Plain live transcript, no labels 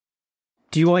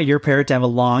Do you want your parrot to have a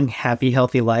long, happy,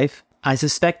 healthy life? I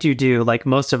suspect you do, like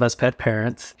most of us pet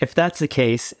parents. If that's the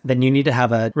case, then you need to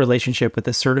have a relationship with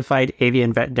a certified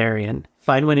avian veterinarian.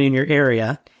 Find one in your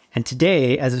area. And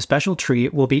today, as a special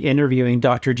treat, we'll be interviewing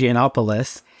Dr.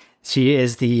 Giannopoulos. She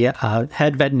is the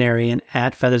head veterinarian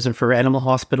at Feathers and Fur Animal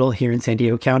Hospital here in San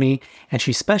Diego County, and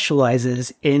she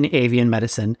specializes in avian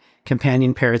medicine,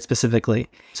 companion parrots specifically.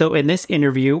 So in this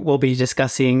interview, we'll be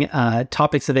discussing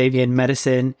topics of avian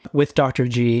medicine with Dr.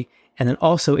 G. And then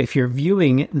also, if you're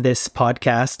viewing this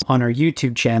podcast on our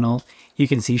YouTube channel, you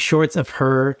can see shorts of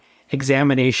her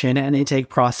examination and intake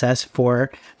process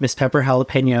for Miss Pepper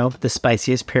Jalapeno, the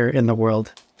spiciest parrot in the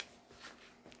world.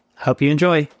 Hope you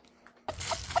enjoy.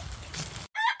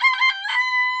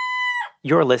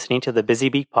 You're listening to the Busy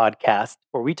Beak Podcast,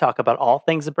 where we talk about all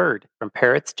things a bird, from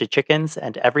parrots to chickens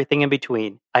and everything in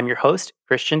between. I'm your host,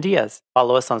 Christian Diaz.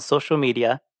 Follow us on social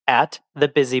media at The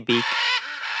Busy Beak.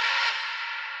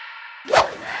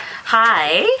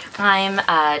 Hi, I'm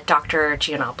Dr.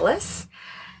 Giannopoulos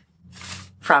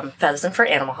from Feathers and Fur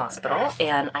Animal Hospital,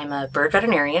 and I'm a bird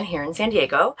veterinarian here in San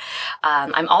Diego.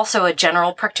 I'm also a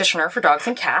general practitioner for dogs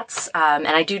and cats, and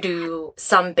I do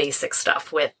some basic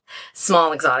stuff with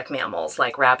small exotic mammals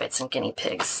like rabbits and guinea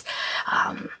pigs,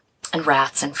 and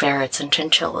rats and ferrets and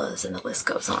chinchillas, and the list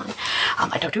goes on.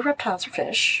 I don't do reptiles or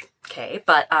fish, okay,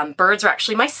 but birds are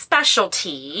actually my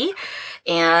specialty.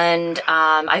 And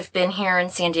I've been here in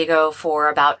San Diego for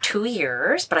about 2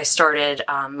 years, but I started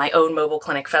my own mobile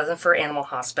clinic, Feathers and Fur Animal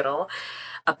Hospital,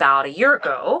 about a year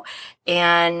ago.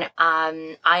 And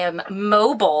I am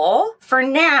mobile for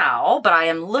now, but I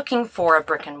am looking for a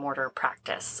brick and mortar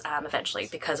practice eventually,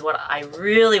 because what I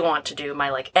really want to do,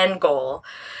 my end goal,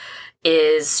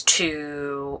 is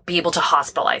to be able to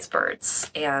hospitalize birds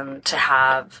and to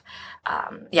have,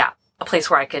 a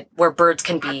place where birds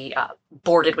can be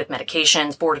boarded with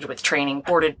medications, boarded with training,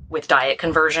 boarded with diet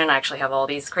conversion. I actually have all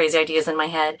these crazy ideas in my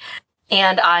head.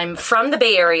 And I'm from the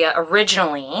Bay Area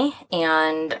originally,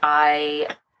 and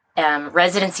I am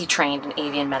residency trained in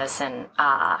avian medicine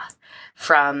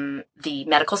from the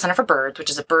Medical Center for Birds, which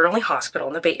is a bird-only hospital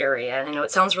in the Bay Area. And I know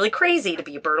it sounds really crazy to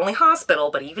be a bird-only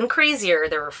hospital, but even crazier,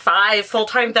 there were 5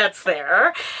 full-time vets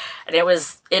there. And it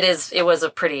was a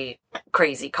pretty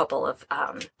crazy couple of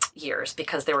years,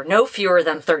 because there were no fewer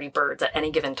than 30 birds at any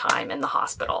given time in the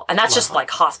hospital. And that's just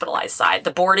hospitalized side.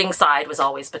 The boarding side was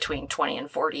always between 20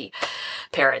 and 40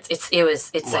 parrots. It's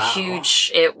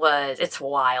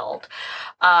wild.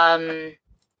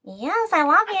 Yes, I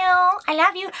love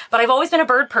you. But I've always been a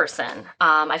bird person.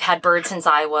 I've had birds since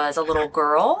I was a little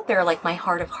girl. They're like my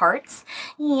heart of hearts.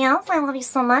 Yes, I love you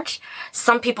so much.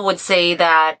 Some people would say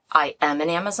that I am an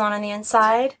Amazon on the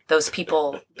inside. Those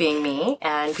people being me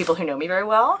and people who know me very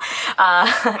well.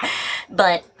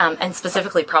 But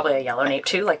specifically probably a yellow nape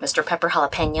too, like Mr. Pepper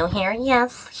Jalapeno here.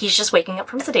 Yes, he's just waking up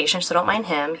from sedation, so don't mind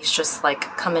him. He's just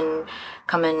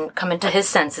coming to his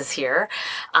senses here.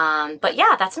 But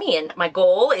yeah, that's me. And my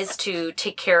goal is to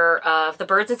take care of the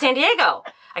birds in San Diego.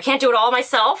 I can't do it all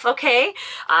myself, okay?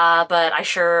 But I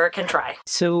sure can try.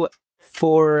 So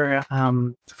for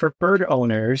bird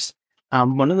owners,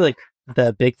 one of the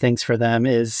big things for them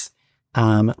is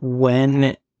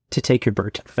when to take your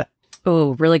bird to the vet.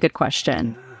 Oh, really good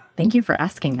question. Thank you for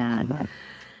asking that.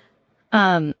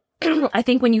 I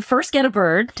think when you first get a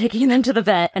bird, taking them to the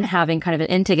vet and having kind of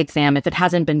an intake exam, if it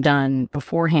hasn't been done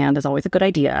beforehand, is always a good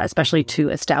idea, especially to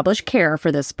establish care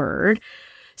for this bird.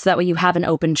 So that way you have an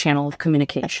open channel of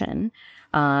communication.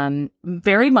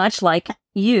 Very much like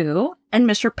you and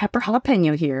Mr. Pepper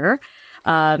Jalapeno here.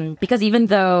 Because even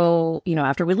though,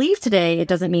 after we leave today, it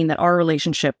doesn't mean that our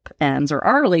relationship ends.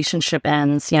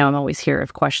 I'm always here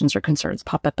if questions or concerns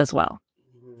pop up as well.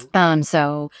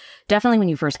 So definitely when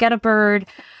you first get a bird,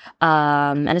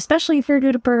 and especially if you're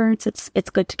new to birds, it's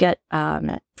good to get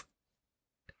a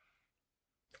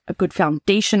good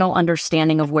foundational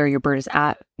understanding of where your bird is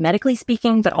at, medically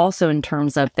speaking, but also in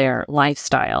terms of their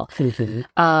lifestyle.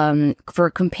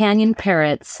 For companion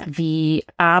parrots, the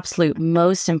absolute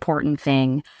most important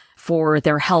thing for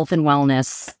their health and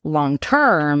wellness long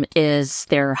term is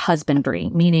their husbandry,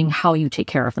 meaning how you take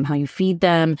care of them, how you feed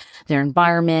them, their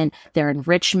environment, their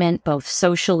enrichment, both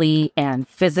socially and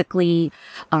physically,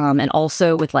 and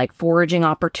also with foraging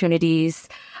opportunities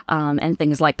and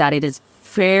things like that. It is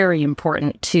very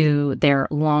important to their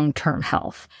long-term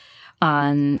health.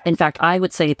 In fact, I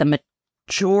would say the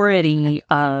majority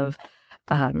of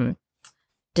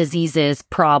diseases,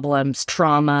 problems,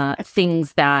 trauma,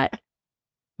 things that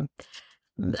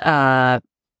I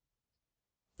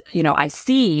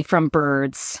see from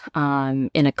birds in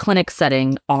a clinic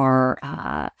setting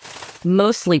are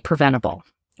mostly preventable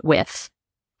with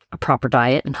a proper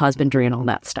diet and husbandry and all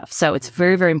that stuff. So it's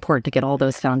very, very important to get all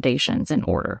those foundations in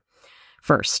order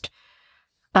first.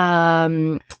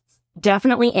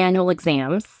 Definitely annual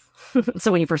exams.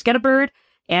 So when you first get a bird,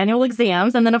 annual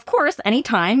exams. And then, of course,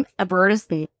 anytime a bird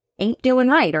ain't doing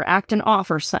right or acting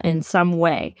off or in some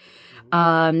way.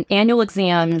 Annual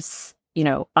exams,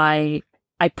 I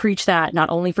preach that not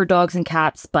only for dogs and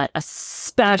cats, but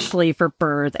especially for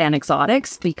birds and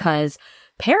exotics, because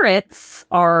parrots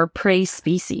are prey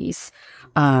species,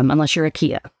 unless you're a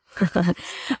Kia.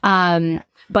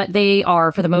 But they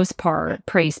are, for the most part,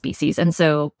 prey species. And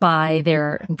so by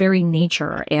their very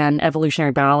nature and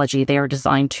evolutionary biology, they are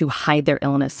designed to hide their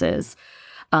illnesses.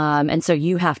 And so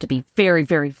you have to be very,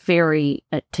 very, very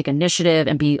take initiative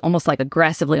and be almost like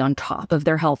aggressively on top of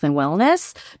their health and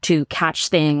wellness to catch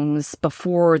things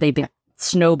before they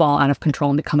snowball out of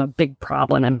control and become a big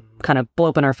problem and kind of blow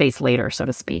up in our face later, so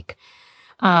to speak.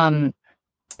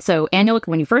 So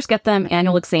when you first get them,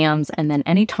 annual exams, and then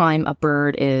anytime a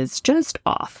bird is just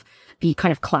off, the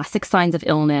kind of classic signs of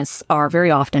illness are very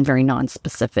often very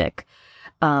nonspecific.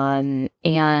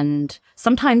 And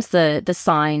sometimes the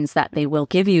signs that they will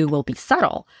give you will be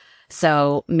subtle.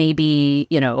 So maybe,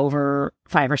 over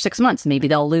 5 or 6 months, maybe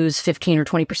they'll lose 15 or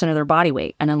 20% of their body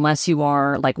weight. And unless you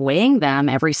are like weighing them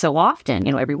every so often,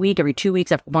 every week, every 2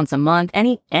 weeks, once a month,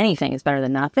 anything is better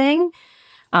than nothing.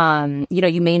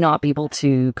 You may not be able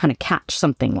to kind of catch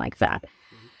something like that.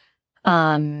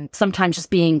 Sometimes just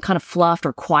being kind of fluffed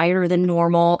or quieter than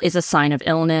normal is a sign of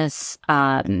illness.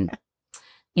 Any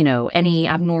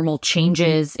abnormal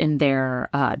changes in their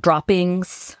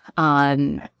droppings.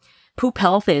 Poop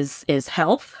health is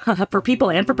health for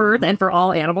people and for birds and for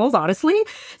all animals, honestly.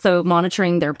 So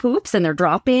monitoring their poops and their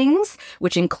droppings,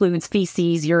 which includes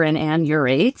feces, urine, and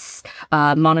urates.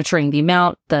 Monitoring the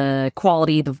amount, the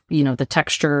quality, the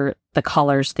texture, the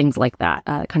colors, things like that.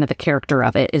 Kind of the character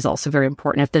of it is also very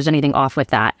important. If there's anything off with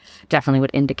that, definitely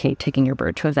would indicate taking your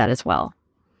bird to a vet as well.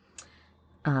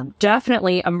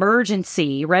 Definitely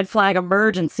emergency, red flag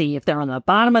emergency. If they're on the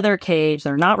bottom of their cage,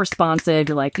 they're not responsive.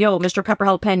 You're like, yo, Mr. Pepper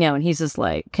Jalapeno. And he's just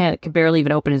like, can barely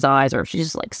even open his eyes. Or if she's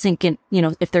just like sinking,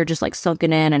 if they're just like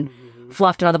sunken in and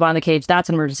fluffed on the bottom of the cage, that's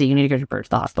an emergency. You need to go to your bird to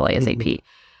the hospital ASAP.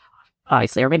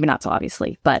 Obviously, or maybe not so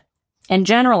obviously. But in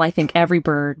general, I think every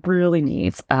bird really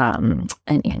needs an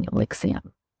annual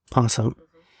exam. Awesome.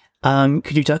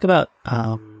 Could you talk about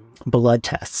blood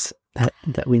tests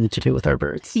that we need to do with our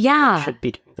birds? Yeah. Should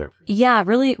be doing with our birds? Yeah,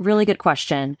 really, really good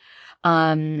question.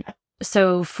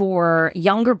 So for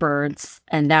younger birds,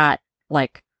 and that,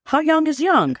 like, how young is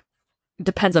young?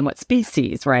 Depends on what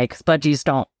species, right? Because budgies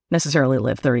don't necessarily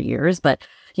live 30 years, but,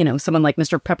 someone like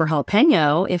Mr. Pepper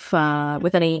Jalapeno, if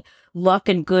with any luck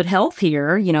and good health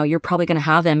here, you're probably going to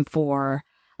have him for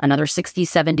another 60,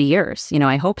 70 years.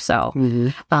 I hope so.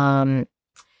 Mm-hmm.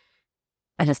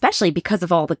 And especially because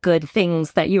of all the good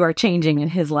things that you are changing in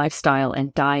his lifestyle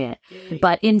and diet.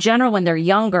 But in general, when they're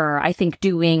younger, I think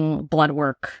doing blood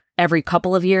work every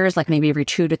couple of years, like maybe every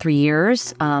 2 to 3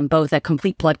 years, both a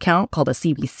complete blood count called a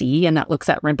CBC, and that looks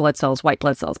at red blood cells, white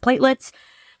blood cells, platelets,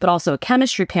 but also a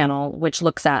chemistry panel, which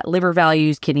looks at liver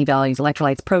values, kidney values,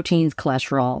 electrolytes, proteins,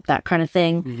 cholesterol, that kind of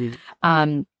thing.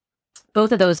 Mm-hmm.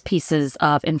 Both of those pieces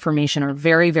of information are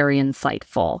very, very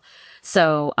insightful.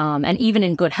 So, and even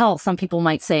in good health, some people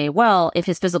might say, well, if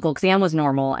his physical exam was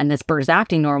normal and this bird is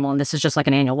acting normal and this is just like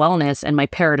an annual wellness and my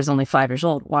parrot is only 5 years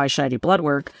old, why should I do blood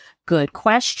work? Good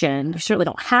question. You certainly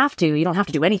don't have to. You don't have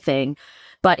to do anything.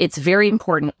 But it's very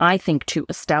important, I think, to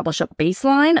establish a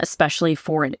baseline, especially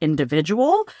for an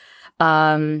individual.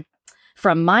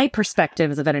 From my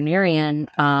perspective as a veterinarian,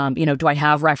 do I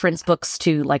have reference books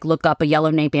to like look up a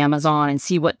yellow nape Amazon and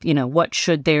see what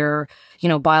should their,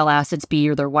 bile acids be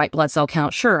or their white blood cell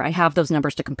count? Sure, I have those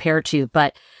numbers to compare to,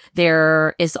 but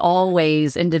there is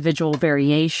always individual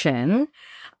variation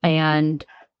and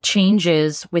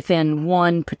changes within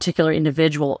one particular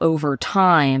individual over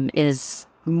time is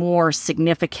more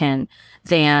significant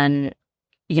than,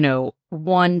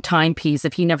 one timepiece.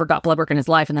 If he never got blood work in his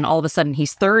life and then all of a sudden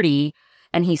he's 30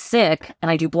 and he's sick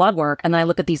and I do blood work and then I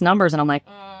look at these numbers and I'm like,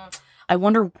 I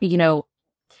wonder,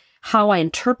 how I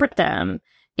interpret them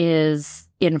is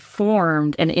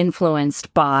informed and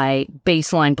influenced by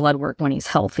baseline blood work when he's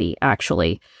healthy,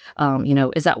 actually.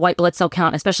 Is that white blood cell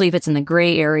count, especially if it's in the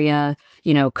gray area,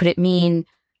 could it mean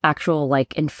actual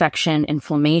like infection,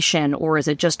 inflammation, or is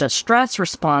it just a stress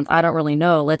response? I don't really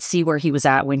know. Let's see where he was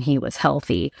at when he was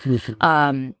healthy.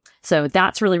 Mm-hmm. So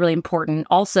that's really, really important.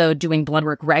 Also, doing blood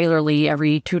work regularly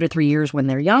every 2 to 3 years when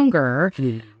they're younger,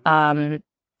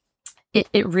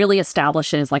 it really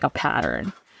establishes like a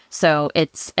pattern. So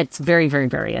it's very, very,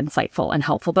 very insightful and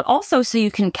helpful, but also so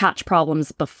you can catch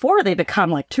problems before they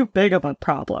become like too big of a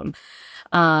problem.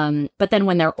 But then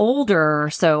when they're older,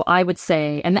 so I would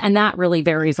say, and that really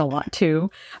varies a lot too,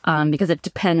 because it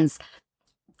depends.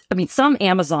 I mean, some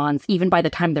Amazons, even by the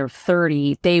time they're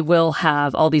 30, they will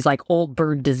have all these like old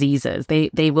bird diseases.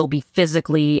 They will be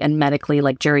physically and medically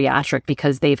like geriatric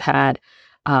because they've had,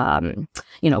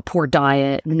 poor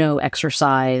diet, no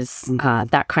exercise,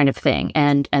 that kind of thing.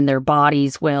 And their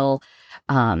bodies will,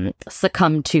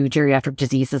 succumb to geriatric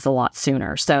diseases a lot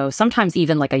sooner. So sometimes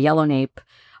even like a yellow nape,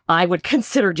 I would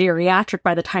consider geriatric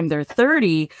by the time they're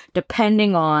 30,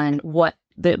 depending on what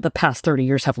the past 30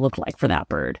 years have looked like for that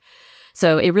bird.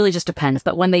 So it really just depends.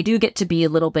 But when they do get to be a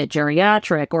little bit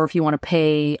geriatric, or if you want to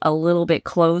pay a little bit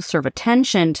closer of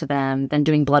attention to them, then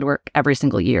doing blood work every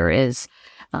single year is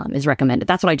recommended.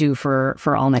 That's what I do for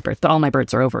all my birds. But all my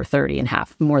birds are over 30 and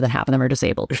more than half of them are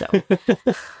disabled.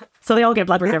 So they all get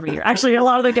blood work every year. Actually, a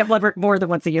lot of them get blood work more than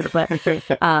once a year. But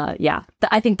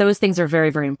I think those things are very,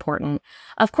 very important.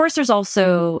 Of course, there's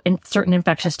also certain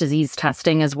infectious disease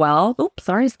testing as well. Oops,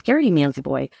 sorry, scary Manzy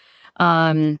boy.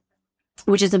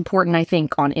 Which is important, I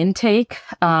think, on intake,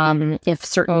 if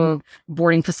certain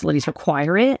boarding facilities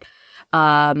require it,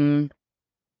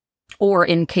 or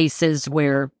in cases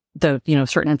where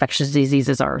certain infectious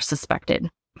diseases are suspected.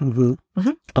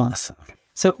 Awesome.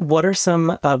 So what are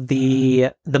some of the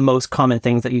most common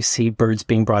things that you see birds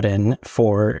being brought in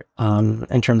for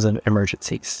in terms of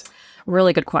emergencies?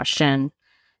 Really good question.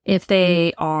 If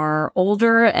they are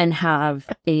older and have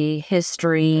a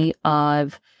history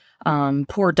of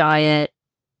poor diet,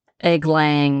 egg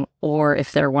laying, or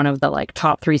if they're one of the like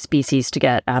top 3 species to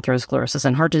get atherosclerosis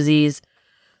and heart disease.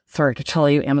 Sorry to tell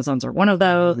you, Amazons are one of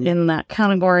those in that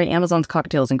category. Amazons,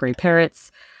 cockatiels, and gray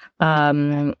parrots.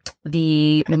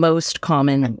 The most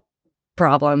common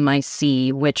problem I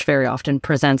see, which very often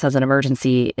presents as an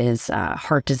emergency, is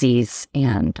heart disease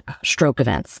and stroke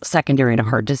events secondary to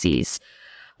heart disease.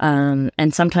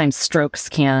 And sometimes strokes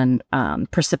can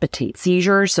precipitate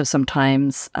seizures. So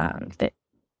sometimes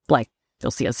they'll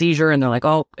see a seizure and they're like,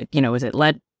 oh, is it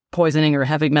lead poisoning or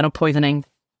heavy metal poisoning?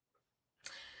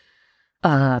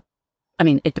 I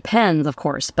mean, it depends, of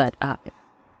course, but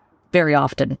very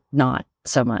often not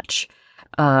so much.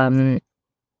 Getting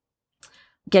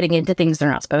into things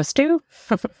they're not supposed to.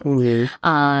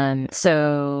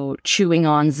 So chewing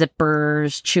on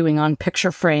zippers, chewing on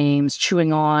picture frames,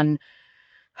 chewing on,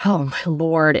 oh my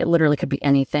Lord, it literally could be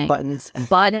anything. Buttons.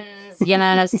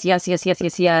 Yes.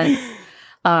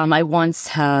 I once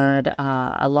had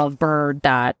a lovebird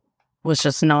that was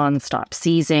just nonstop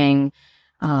seizing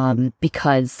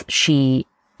because she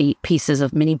ate pieces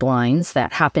of mini blinds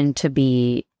that happened to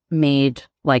be made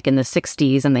like in the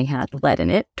 60s and they had lead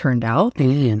in it, turned out.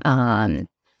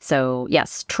 So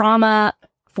yes, trauma,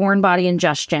 foreign body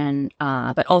ingestion,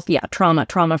 but also,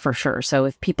 trauma for sure. So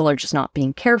if people are just not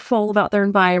being careful about their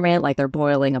environment, like they're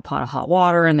boiling a pot of hot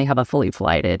water and they have a fully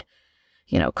flighted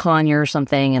conure or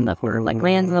something, and the water like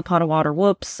lands in the pot of water,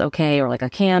 whoops, okay, or like a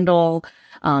candle.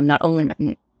 Not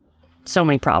only so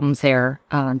many problems there,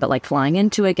 but like flying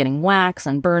into it, getting wax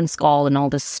and burn scald and all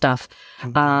this stuff.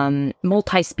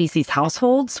 Multi-species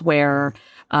households where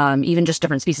even just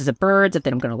different species of birds, if they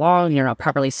don't get along, you're not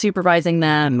properly supervising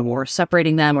them or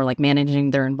separating them or like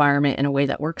managing their environment in a way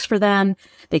that works for them,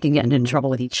 they can get into trouble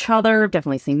with each other.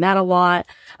 Definitely seen that a lot.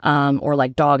 Or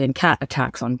like dog and cat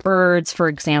attacks on birds, for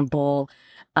example.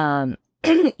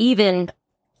 Even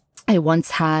I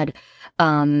once had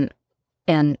an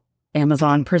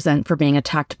Amazon present for being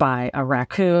attacked by a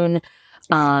raccoon.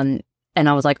 And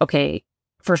I was like, okay,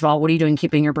 first of all, what are you doing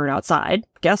keeping your bird outside?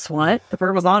 Guess what? The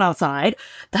bird was not outside.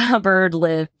 The bird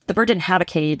didn't have a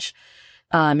cage.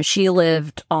 She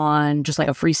lived on just like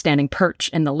a freestanding perch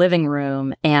in the living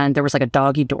room, and there was like a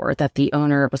doggy door that the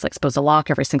owner was like supposed to lock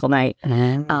every single night.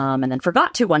 And then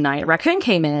forgot to one night. A raccoon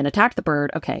came in, attacked the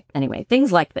bird. Okay. Anyway,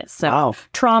 things like this. So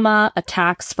trauma,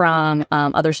 attacks from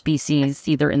other species,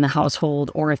 either in the household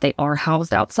or if they are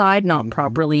housed outside, not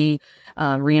properly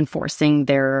reinforcing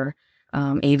their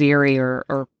aviary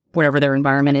or whatever their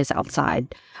environment is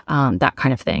outside, that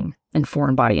kind of thing. And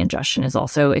foreign body ingestion is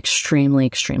also extremely,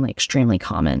 extremely, extremely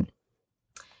common.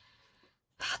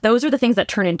 Those are the things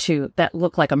that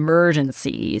look like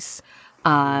emergencies.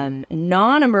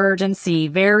 Non-emergency,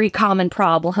 very common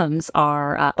problems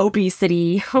are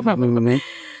obesity from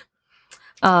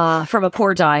a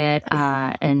poor diet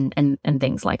and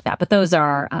things like that. But those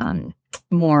are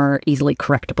more easily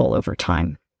correctable over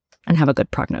time and have a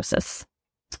good prognosis.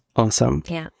 Awesome.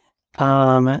 Yeah.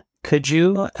 Could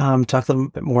you talk a little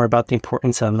bit more about the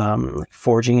importance of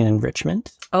foraging and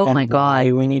enrichment? Oh my God.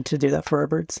 Why we need to do that for our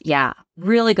birds? Yeah,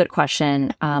 really good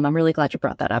question. I'm really glad you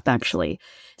brought that up, actually.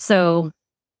 So,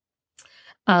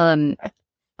 I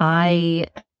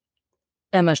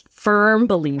am a firm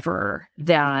believer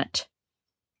that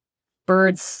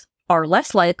birds are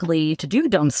less likely to do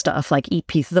dumb stuff like eat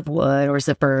pieces of wood or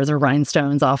zippers or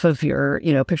rhinestones off of your,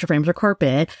 picture frames or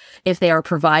carpet if they are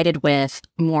provided with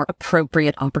more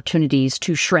appropriate opportunities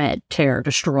to shred, tear,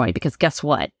 destroy, because guess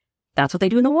what? That's what they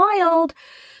do in the wild.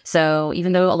 So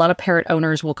even though a lot of parrot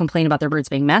owners will complain about their birds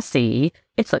being messy,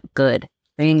 it's a good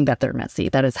thing that they're messy.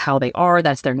 That is how they are.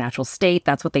 That's their natural state.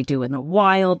 That's what they do in the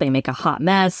wild. They make a hot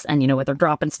mess, and you know what? They're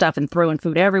dropping stuff and throwing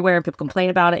food everywhere, and people complain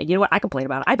about it. And you know what? I complain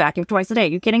about it. I vacuum twice a day.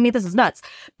 Are you kidding me? This is nuts.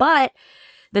 But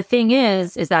the thing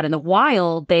is that in the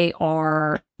wild, they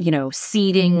are,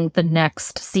 seeding the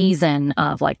next season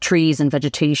of like trees and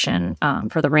vegetation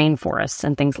for the rainforests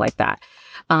and things like that.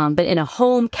 But in a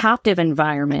home captive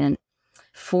environment,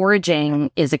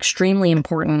 foraging is extremely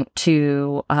important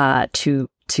to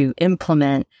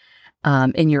implement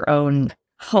in your own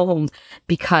home,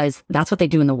 because that's what they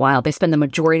do in the wild. They spend the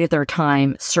majority of their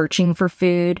time searching for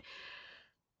food.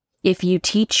 If you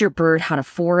teach your bird how to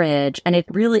forage, and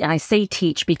I say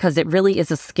teach because it really is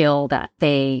a skill that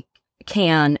they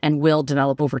can and will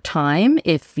develop over time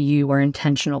if you are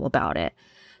intentional about it.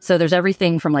 So there's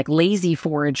everything from like lazy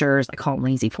foragers. I call them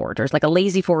lazy foragers. Like a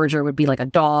lazy forager would be like a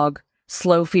dog,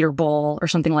 slow feeder bowl or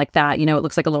something like that. It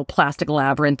looks like a little plastic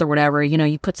labyrinth or whatever.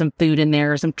 You put some food in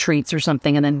there, some treats or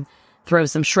something, and then throw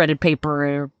some shredded paper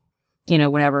or,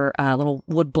 whatever, little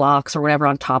wood blocks or whatever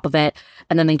on top of it.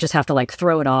 And then they just have to like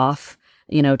throw it off,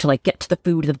 to like get to the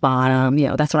food at the bottom.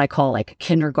 That's what I call like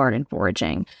kindergarten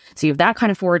foraging. So you have that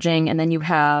kind of foraging, and then you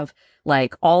have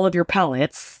like all of your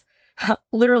pellets.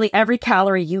 Literally every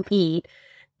calorie you eat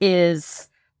is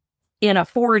in a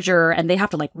forager, and they have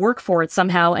to like work for it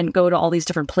somehow and go to all these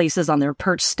different places on their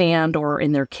perch stand or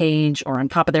in their cage or on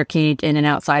top of their cage, in and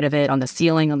outside of it, on the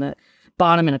ceiling, on the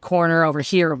bottom, in a corner, over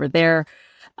here, over there.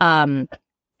 And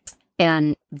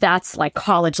that's like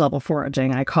college level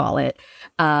foraging, I call it.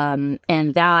 And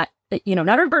that, not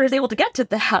every bird is able to get to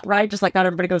that, right? Just like not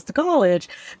everybody goes to college,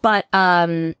 but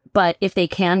if they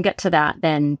can get to that,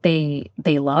 then they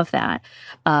love that.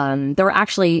 There were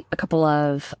actually a couple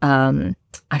of,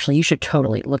 actually, you should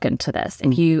totally look into this.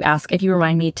 If you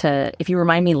remind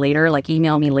me later, like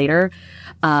email me later,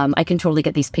 I can totally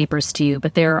get these papers to you.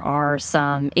 But there are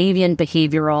some avian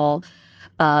behavioral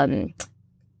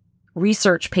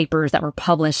research papers that were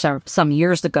published some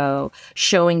years ago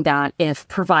showing that if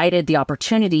provided the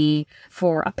opportunity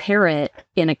for a parrot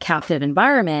in a captive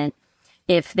environment,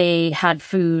 if they had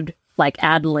food like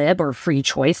ad lib or free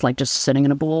choice, like just sitting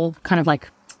in a bowl, kind of like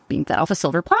being fed off a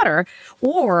silver platter,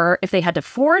 or if they had to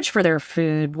forage for their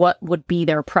food, what would be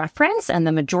their preference? And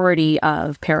the majority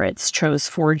of parrots chose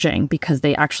foraging because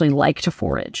they actually like to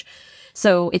forage.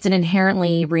 So it's an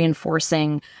inherently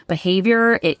reinforcing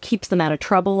behavior. It keeps them out of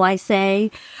trouble, I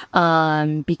say,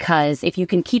 because if you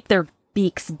can keep their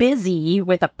beaks busy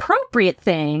with appropriate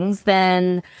things,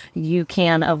 then you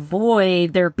can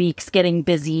avoid their beaks getting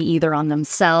busy either on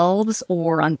themselves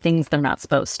or on things they're not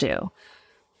supposed to.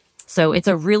 So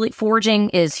foraging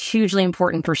is hugely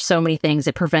important for so many things.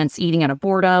 It prevents eating out of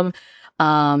boredom.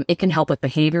 It can help with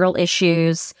behavioral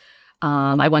issues.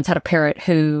 I once had a parrot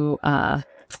who,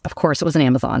 of course, it was an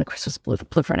Amazon. Chris was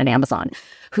blue friend, an Amazon,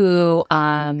 who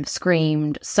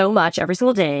screamed so much every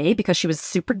single day because she was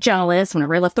super jealous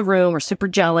whenever I left the room, or super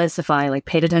jealous if I like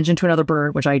paid attention to another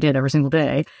bird, which I did every single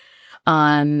day.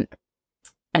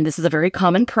 And this is a very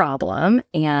common problem.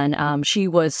 And she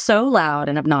was so loud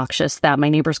and obnoxious that my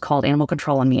neighbors called animal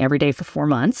control on me every day for 4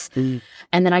 months. And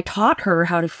then I taught her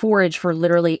how to forage for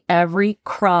literally every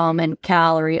crumb and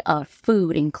calorie of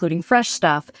food, including fresh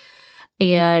stuff.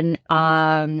 And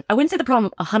I wouldn't say the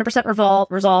problem 100%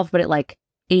 resolved, but it like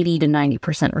 80 to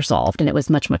 90% resolved. And it was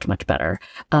much, much, much better.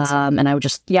 And I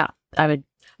would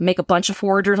make a bunch of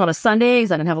foragers on a Sunday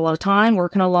because I didn't have a lot of time,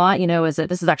 working a lot,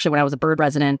 this is actually when I was a bird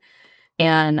resident.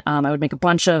 And I would make a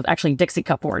bunch of actually Dixie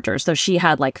cup foragers. So she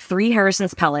had like 3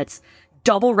 Harrison's pellets,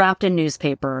 double wrapped in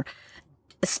newspaper,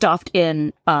 stuffed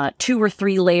in 2 or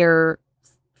 3 layer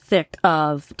thick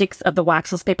of the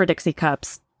waxless paper Dixie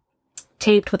cups,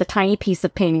 taped with a tiny piece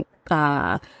of paint,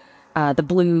 the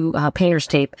blue painter's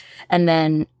tape, and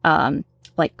then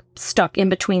like stuck in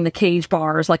between the cage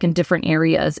bars, like in different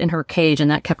areas in her cage,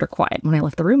 and that kept her quiet when I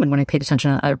left the room and when I paid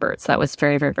attention to other birds. That was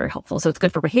very, very, very helpful. So it's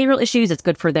good for behavioral issues. It's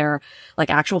good for their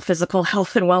like actual physical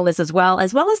health and wellness as well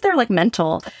as their like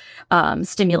mental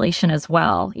stimulation as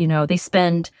well. They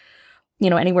spend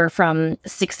anywhere from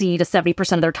 60 to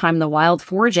 70% of their time in the wild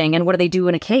foraging. And what do they do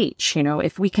in a cage?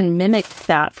 If we can mimic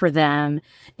that for them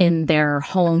in their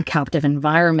home captive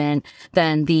environment,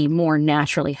 then the more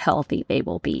naturally healthy they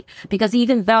will be. Because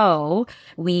even though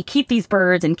we keep these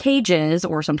birds in cages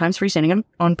or sometimes freestanding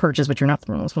on perches, which you're not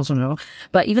supposed to know,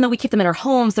 but even though we keep them in our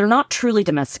homes, they're not truly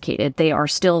domesticated. They are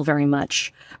still very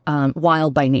much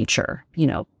wild by nature.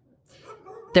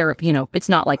 It's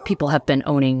not like people have been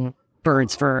owning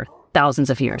birds for thousands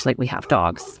of years like we have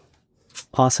dogs.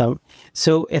 Awesome.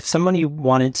 So if somebody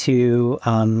wanted to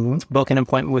book an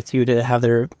appointment with you to have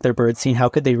their birds seen, how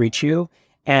could they reach you?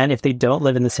 And if they don't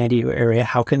live in the San Diego area,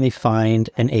 how can they find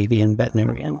an avian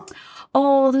veterinarian?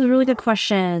 Oh, those are really good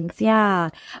questions. Yeah.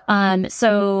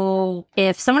 So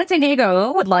if someone in San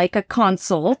Diego would like a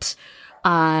consult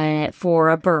for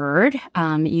a bird,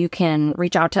 you can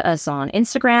reach out to us on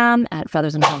Instagram at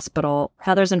Feathers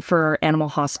and Fur Animal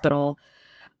Hospital,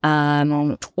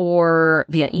 or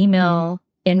via email,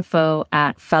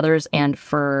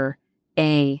 info@feathersandfurah,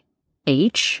 A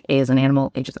as an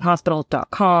animal, H as in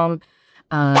hospital.com,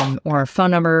 or our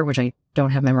phone number, which I don't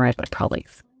have memorized, but I probably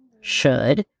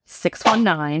should,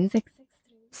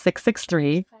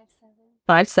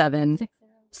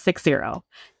 619-663-5760.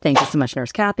 Thank you so much,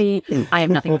 Nurse Kathy. I have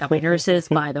nothing about my nurses,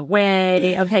 by the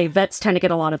way. Okay, vets tend to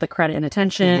get a lot of the credit and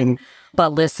attention,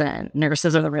 but listen,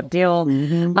 nurses are the real deal.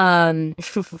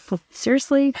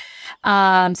 Seriously.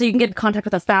 So you can get in contact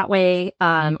with us that way,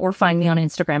 or find me on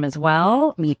Instagram as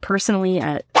well. Me personally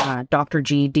at Dr.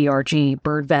 G, DRG,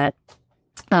 Bird Vet.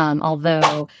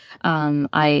 Although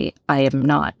I am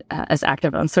not as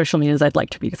active on social media as I'd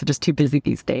like to be because I'm just too busy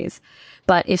these days.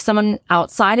 But if someone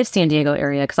outside of San Diego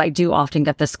area, because I do often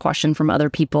get this question from other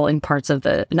people in other parts of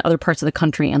the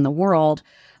country and the world,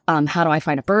 how do I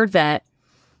find a bird vet?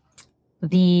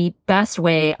 The best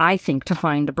way, I think, to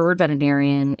find a bird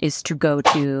veterinarian is to go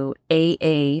to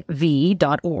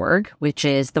AAV.org, which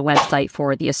is the website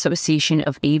for the Association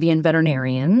of Avian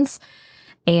Veterinarians.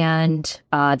 And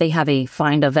they have a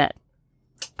Find a Vet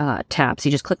tab. So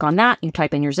you just click on that, you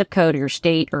type in your zip code or your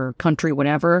state or country,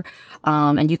 whatever,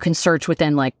 and you can search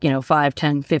within 5,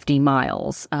 10, 50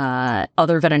 miles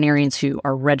other veterinarians who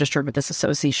are registered with this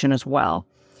association as well.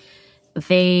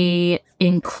 They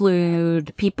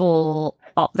include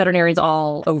veterinarians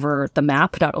all over the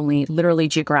map, not only literally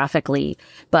geographically,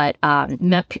 but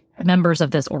members of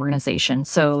this organization.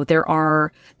 So there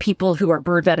are people who are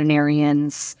bird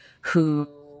veterinarians who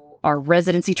are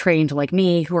residency trained like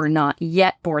me, who are not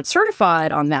yet board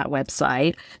certified on that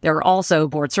website. There are also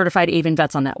board certified avian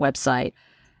vets on that website.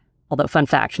 Although, fun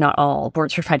fact, not all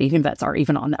board certified avian vets are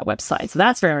even on that website. So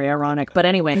that's very ironic. But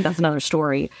anyway, that's another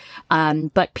story.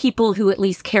 But people who at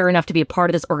least care enough to be a part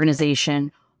of this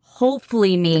organization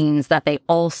hopefully means that they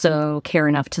also care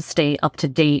enough to stay up to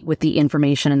date with the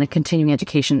information and the continuing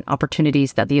education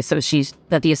opportunities that the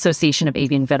Association of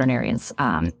Avian Veterinarians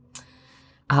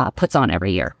puts on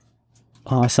every year.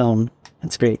 Awesome.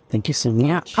 That's great. Thank you so much.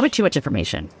 Yeah, probably too much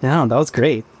information. No, that was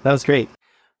great.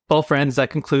 Well, friends, that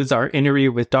concludes our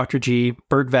interview with Dr. G,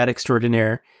 Bird Vet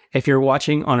Extraordinaire. If you're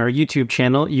watching on our YouTube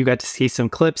channel, you got to see some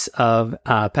clips of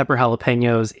Pepper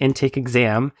Jalapeño's intake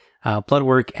exam, blood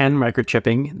work, and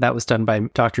microchipping that was done by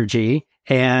Dr. G.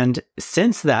 And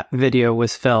since that video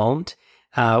was filmed,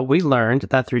 we learned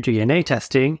that through DNA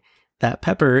testing, that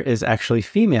Pepper is actually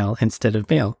female instead of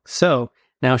male. So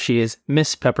now she is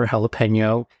Miss Pepper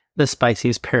Jalapeño, the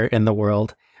spiciest parrot in the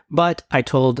world. But I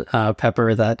told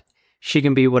Pepper that she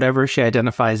can be whatever she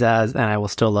identifies as, and I will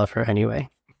still love her anyway.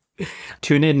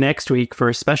 Tune in next week for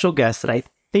a special guest that I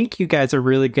think you guys are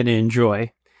really going to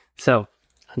enjoy. So,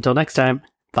 until next time,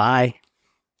 bye.